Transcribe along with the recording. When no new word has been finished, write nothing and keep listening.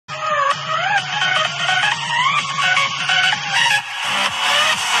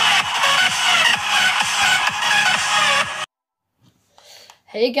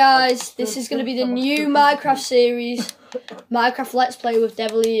Hey guys, this is going to be the new Minecraft series, Minecraft Let's Play with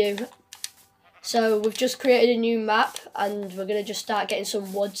Devil EU. So we've just created a new map and we're going to just start getting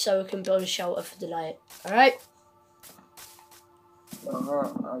some wood so we can build a shelter for the night. Alright?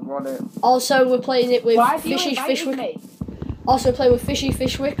 I want it. Also we're playing it with Fishy Fishwick. Also playing with Fishy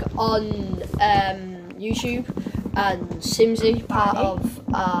Fishwick on YouTube, and Simsy, part of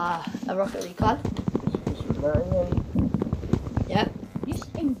a Rocket League clan. Yeah. You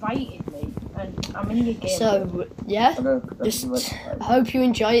just invited me, and I'm in your game. So, yeah, just I hope you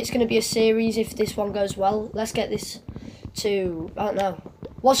enjoy. It's going to be a series if this one goes well. Let's get this to, I don't know.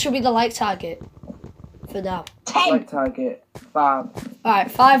 What should be the like target for now? 10! Like target 5. Alright,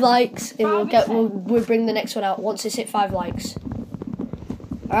 5 likes, and we'll bring the next one out once it's hit 5 likes.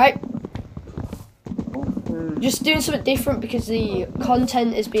 Alright? Just doing something different because the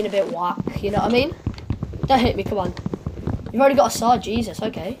content has been a bit whack, you know what I mean? Don't hit me, come on. You've already got a sword, Jesus,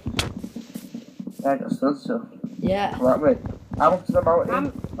 okay. Yeah, I got stud stuff. Yeah. Right, wait. I'm up to the mountain.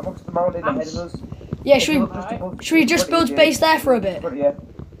 I'm up to the mountain ahead of us. Yeah, should we just build base there for a bit? Yeah.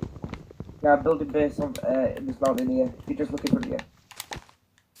 Yeah, I'm building base on in this mountain here. You just look in front of you.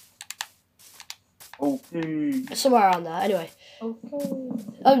 Okay. Somewhere around there, anyway.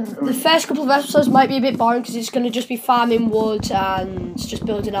 Okay. The first couple of episodes might be a bit boring because it's going to just be farming wood and just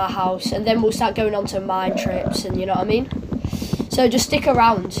building our house, and then we'll start going on to mine trips, and you know what I mean? So just stick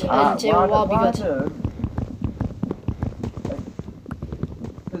around and it will all be good.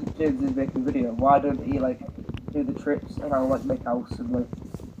 Because James is making a video, why don't he like do the trips and I'll like make house and like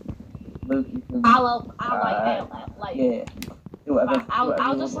Luke you can I'll help, like yeah. Do whatever.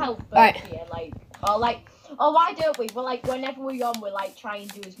 I'll just help both Alright. here, or why don't we? We're like, whenever we're on, we're like, try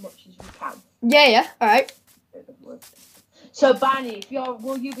and do as much as we can. Yeah, alright. So, Barney,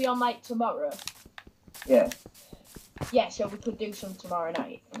 will you be on like tomorrow? Yeah. Yeah, so we could do some tomorrow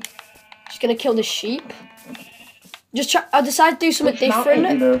night. Just going to kill the sheep. I decided to do something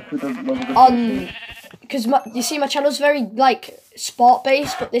different because you see my channel's very like sport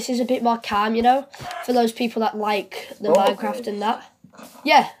based, but this is a bit more calm, you know, for those people that like the Minecraft and that.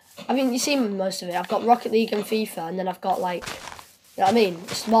 Yeah. I mean, you've seen most of it. I've got Rocket League and FIFA, and then I've got like, you know what I mean?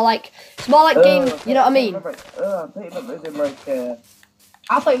 It's more like game. You know what I mean?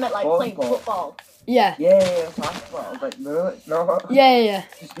 I thought you meant like playing football. Yeah. Yeah, that's what I was like, no. Yeah.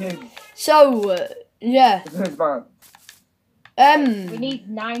 Just you. So, yeah. We need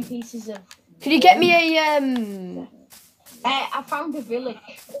 9 pieces of. Could you get me a I found a village.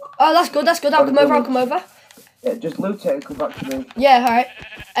 Oh, that's good. I'll come over. Yeah, just loot it and come back to me. Yeah,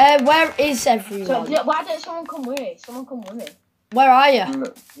 alright. Where is everyone? So, why don't someone come with me? Where are you?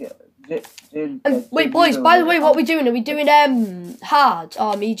 Yeah. Wait, boys, by the way, what are we doing? Are we doing hard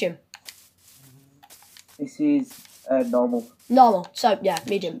or medium? This is normal. Normal. So, yeah,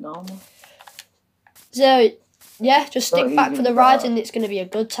 medium. Normal. So, yeah, just stick back for the ride bad. and it's going to be a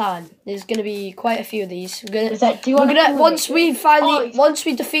good time. There's going to be quite a few of these. Once we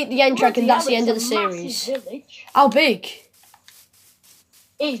defeat the end dragon, that's the end of the series. Village. How big?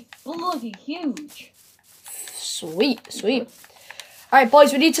 It's bloody huge. Sweet. Alright,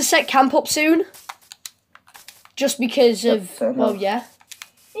 boys, we need to set camp up soon. Just because of, well, yeah.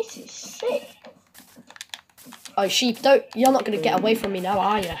 This is sick. Oh, sheep, you're not going to get away from me now,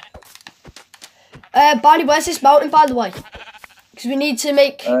 are you? Barney, where's this mountain, by the way? Because we need to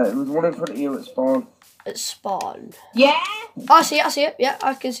make... it was one in front of you at spawn. At spawn? Yeah! Oh, I see it. Yeah,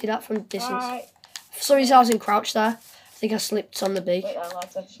 I can see that from distance. Right. For some reason, I was in crouch there. I think I slipped on the beak. Wait,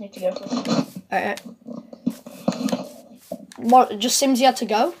 lads, I just need to go to this. Alright. What, just Simsy had to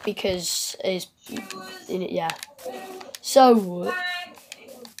go because yeah. So,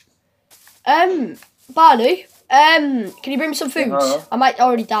 Barney, can you bring me some food? I might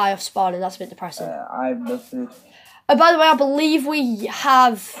already die off spawn, and that's a bit depressing. I have no food. Oh, by the way, I believe we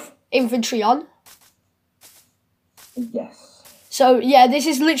have infantry on. Yes. So yeah, this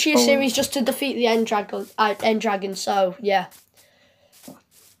is literally a series just to defeat the end dragon. So yeah.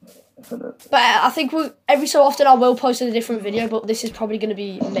 But I think every so often I will post a different video, but this is probably going to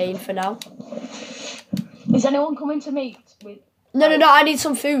be main for now. Is anyone coming to meet with? No. I need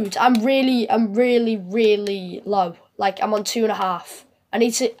some food. I'm really low. Like I'm on 2.5. I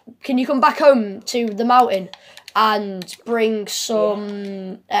need to. Can you come back home to the mountain and bring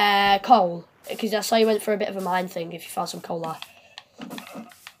some coal? Because I saw you went for a bit of a mine thing. If you found some coal there.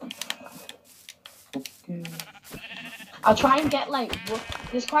 Okay. I'll try and get like.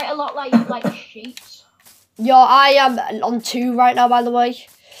 There's quite a lot like sheets. Yo, I am on 2 right now, by the way.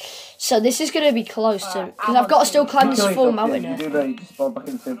 So this is going to be close to... Because I've got to still climb this full mountain here. You do know you just spawn back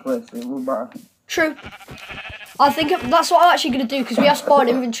in the same place, so it won't matter. True. I think that's what I'm actually going to do because we have spawn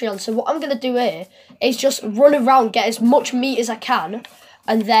inventory on. So what I'm going to do here is just run around, get as much meat as I can,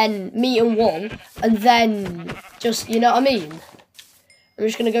 and then meat and wool, and then just, you know what I mean? I'm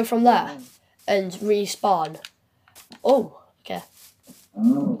just going to go from there and respawn. Oh, okay.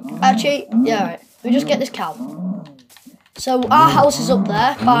 Actually, yeah, right. We just get this cow. So our house is up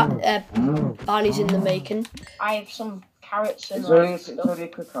there. Barney's in the making. I have some carrots and It's only a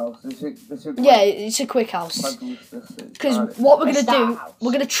quick house. Yeah, it's a quick house. Because what we're going to do,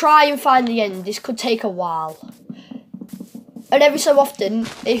 we're going to try and find the end. This could take a while. And every so often,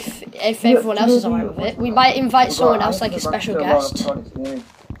 if everyone else is alright with it, we might invite someone else, like a special guest.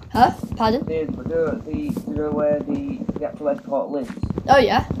 Huh? Pardon? Do you know where the actual airport lives? Oh,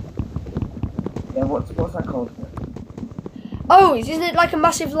 yeah. Yeah, what's that called? Oh, isn't it like a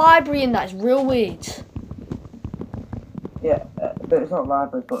massive library in that? It's real weird. Yeah, but it's not a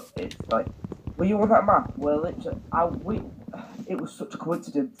library, but it's like... Were you on that map? Well, it was such a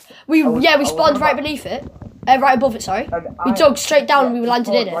coincidence. We spawned right beneath it. Right above it, sorry. We dug straight down and we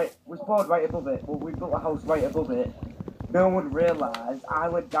landed in it. We spawned right above it. Well, we built a house right above it. No one realised. I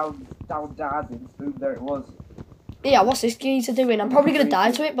went down diving. Boom, there it was. Yeah, what's this geezer doing? I'm probably going to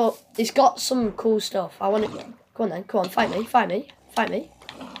die to it, but it's got some cool stuff. I want to... Go on then, come on, fight me.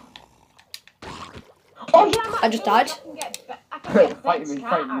 Oh, yeah, I just died. I can get Fight beds,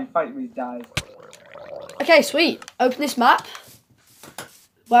 me, died. Okay, sweet. Open this map.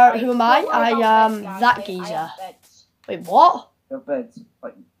 Who am I? I am that geezer. Wait, what? Your beds.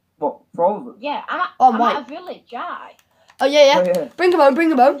 Like, what? For all of them? Yeah, I'm white. at a village, aye. Oh, yeah. Oh, yeah. Bring them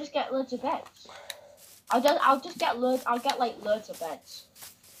home. I'll just get loads of beds. I'll get like loads of beds.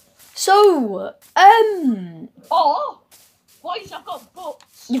 So, Oh! What is I've got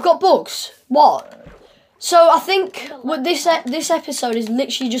books? You've got books? What? So I think this episode is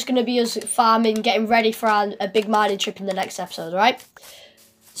literally just going to be us farming, getting ready for a big mining trip in the next episode, right?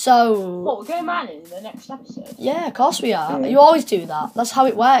 So... What, we're going mining in the next episode? Yeah, of course we are. You always do that. That's how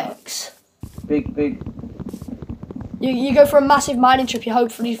it works. Big. You go for a massive mining trip, you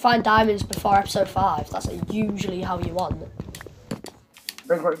hopefully find diamonds before episode 5. That's usually how you want.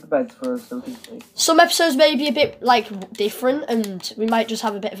 Bring back the beds for us so we can see. Some episodes may be a bit different, and we might just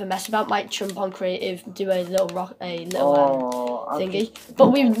have a bit of a mess about. Might jump on creative, do a little thingy.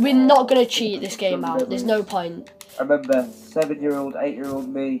 But we're not gonna cheat this game out. There's no point. I remember 7-year-old, 8-year-old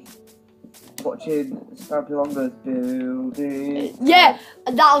me watching Stampy Longo's building. Yeah,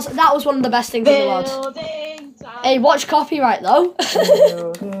 and that was one of the best things in the world. Hey, watch copyright though.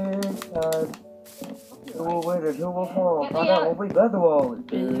 Building time. Who will win and who will fall? Find out when we burn the wall.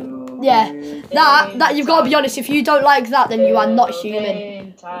 Yeah, that you've got to be honest. If you don't like that, then you are not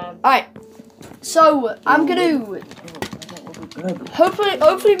human. Alright, so I'm gonna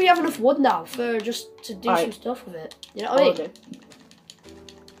hopefully we have enough wood now for just to do some stuff with it. You know what I mean?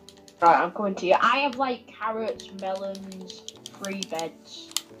 Right, I'm coming to you. I have like carrots, melons, 3 beds.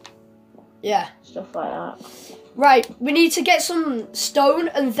 Yeah. Stuff like that. Right, we need to get some stone,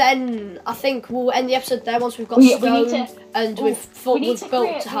 and then I think we'll end the episode there once we've got stone and we've built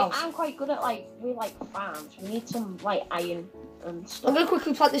a house. I'm quite good at we farms. We need some like iron and stuff. I'm gonna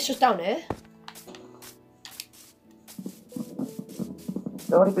quickly plant this just down here.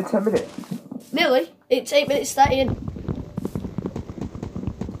 It's only been 10 minutes. Nearly. It's 8 minutes 30 in.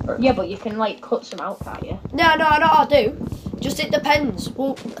 Yeah, but you can like cut some out, can't you? No, I know I'll do. Just it depends.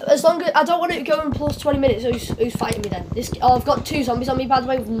 Well, as long as I don't want it to go in plus 20 minutes. Who's fighting me then? I've got 2 zombies on me, by the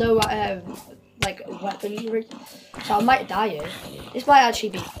way, with no weapons. So I might die here. This might actually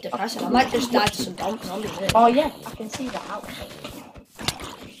be depressing. I might just die to some zombies here. Oh yeah, I can see the house.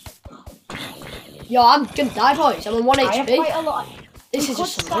 Yo, I'm gonna die, boys. I'm on 1 HP. I have quite a lot. This is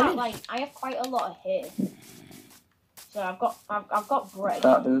just some I have quite a lot of hair. So I've got bread.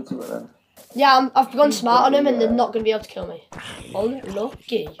 Start doing something then. Yeah, I've gone smart on them, and they're not going to be able to kill me.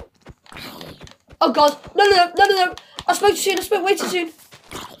 Unlucky. Oh god, no! I spoke too soon. I spoke way too soon.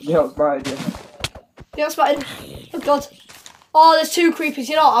 Yeah, it's my idea. Yeah, that's fine. Oh god. Oh, there's 2 creepers.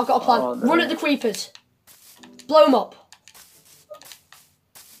 You know what? I've got a plan. Oh, no. Run at the creepers. Blow them up.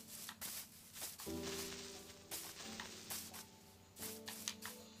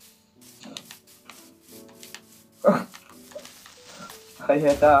 I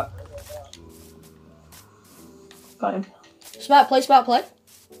hear that. Got him. Smart play.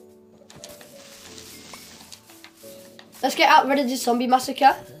 Let's get rid of this zombie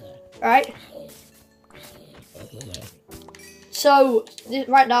massacre. Alright. So,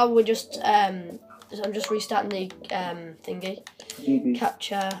 right now we're just, I'm just restarting the thingy. GB.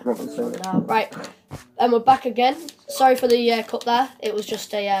 Capture. Right. And we're back again. Sorry for the cut there. It was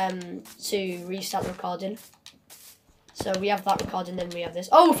just to restart the recording. So we have that recording, then we have this.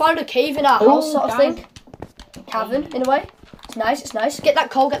 Oh, we found a cave in our house, sort of guys. thing. Cavern, in a way. It's nice, it's nice. Get that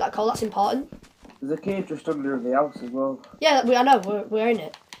coal, that's important. There's a cave just under the house as well. Yeah, I know, we're in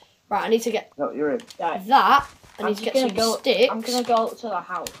it. Right, I need to get No, you're in. Right. that. I I'm need to just get gonna some go. sticks. I'm gonna go up to the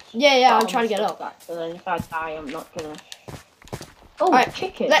house. Yeah, I'm But trying to get stuck up. Back, so then if I die, I'm not gonna. Oh, Right,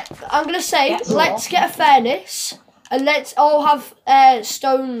 chicken. I'm gonna say, Get let's some. get a furnace, and let's all have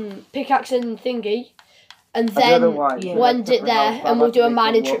stone pickaxe and thingy, and I don't know then why. yeah. we'll end it there, and we'll do a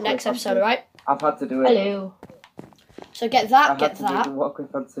mining trip next episode, alright? I've had to do it. Hello. So get I that, had get to do that, the walkway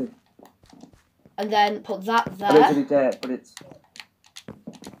fancy. and then put that I don't there. really dare, but it's.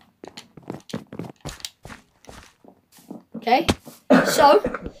 Okay, so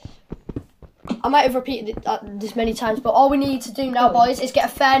I might have repeated it this many times, but all we need to do now, boys, is get a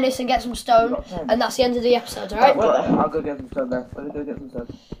furnace and get some stone, and that's the end of the episode, alright? I'll go get some stone there. Let me go get some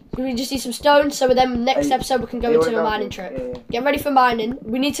stone. We just need some stone, so then next Hey, episode we can go you into wanna a go? mining trip. Yeah. Get ready for mining.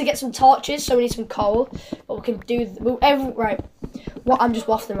 We need to get some torches, so we need some coal. But we can do right. What I'm just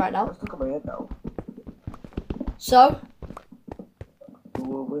waffling right now. I'm stuck on my head now. So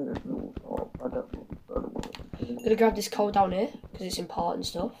Oh, where is it? Oh, I don't know. I'm gonna grab this coal down here because it's important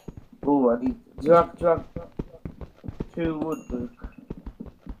stuff. Oh, I need. Do you have 2 wood, Luke?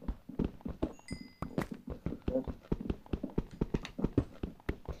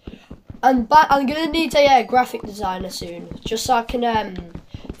 And I'm gonna need a graphic designer soon, just so I can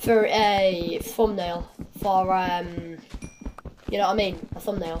for a thumbnail for you know what I mean, a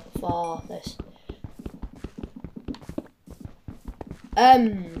thumbnail for this.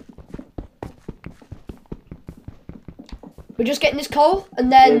 We're just getting this coal,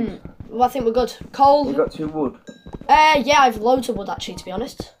 and then well, I think we're good. Coal. You got 2 wood. Yeah, I've loads of wood actually, to be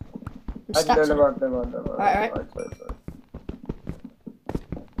honest. I'm No, stacked. never mind. Right.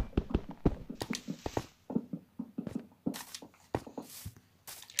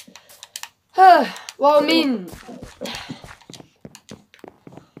 Well, I mean,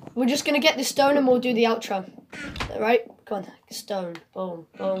 we're just gonna get this stone and we'll do the outro. Right? Come on, stone. Boom,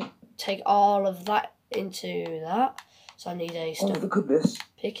 boom. Take all of that into that. So I need a Oh, stone look at this.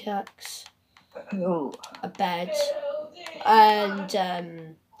 pickaxe, Oh. a bed, and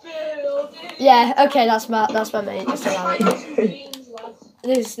yeah. Okay, that's my mate. Just allow it.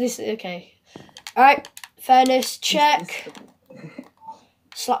 This okay. All right, furnace check.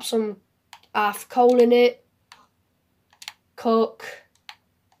 Slap some half coal in it. Cook.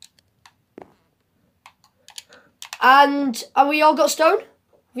 And have we all got stone?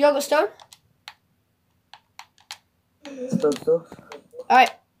 Have we all got stone? Stone stuff.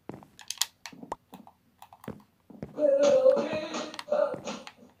 Alright.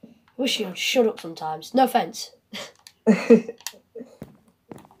 Wish you would shut up sometimes. No offense.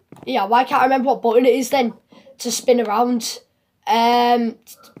 Yeah, why can't I remember what button it is then? To spin around.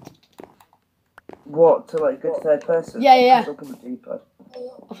 What, to like go to third person? Yeah. Look at the D-pad.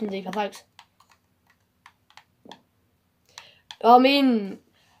 Up from deeper, thanks. I mean,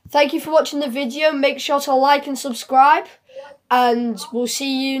 thank you for watching the video. Make sure to like and subscribe. And we'll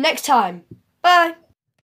see you next time. Bye.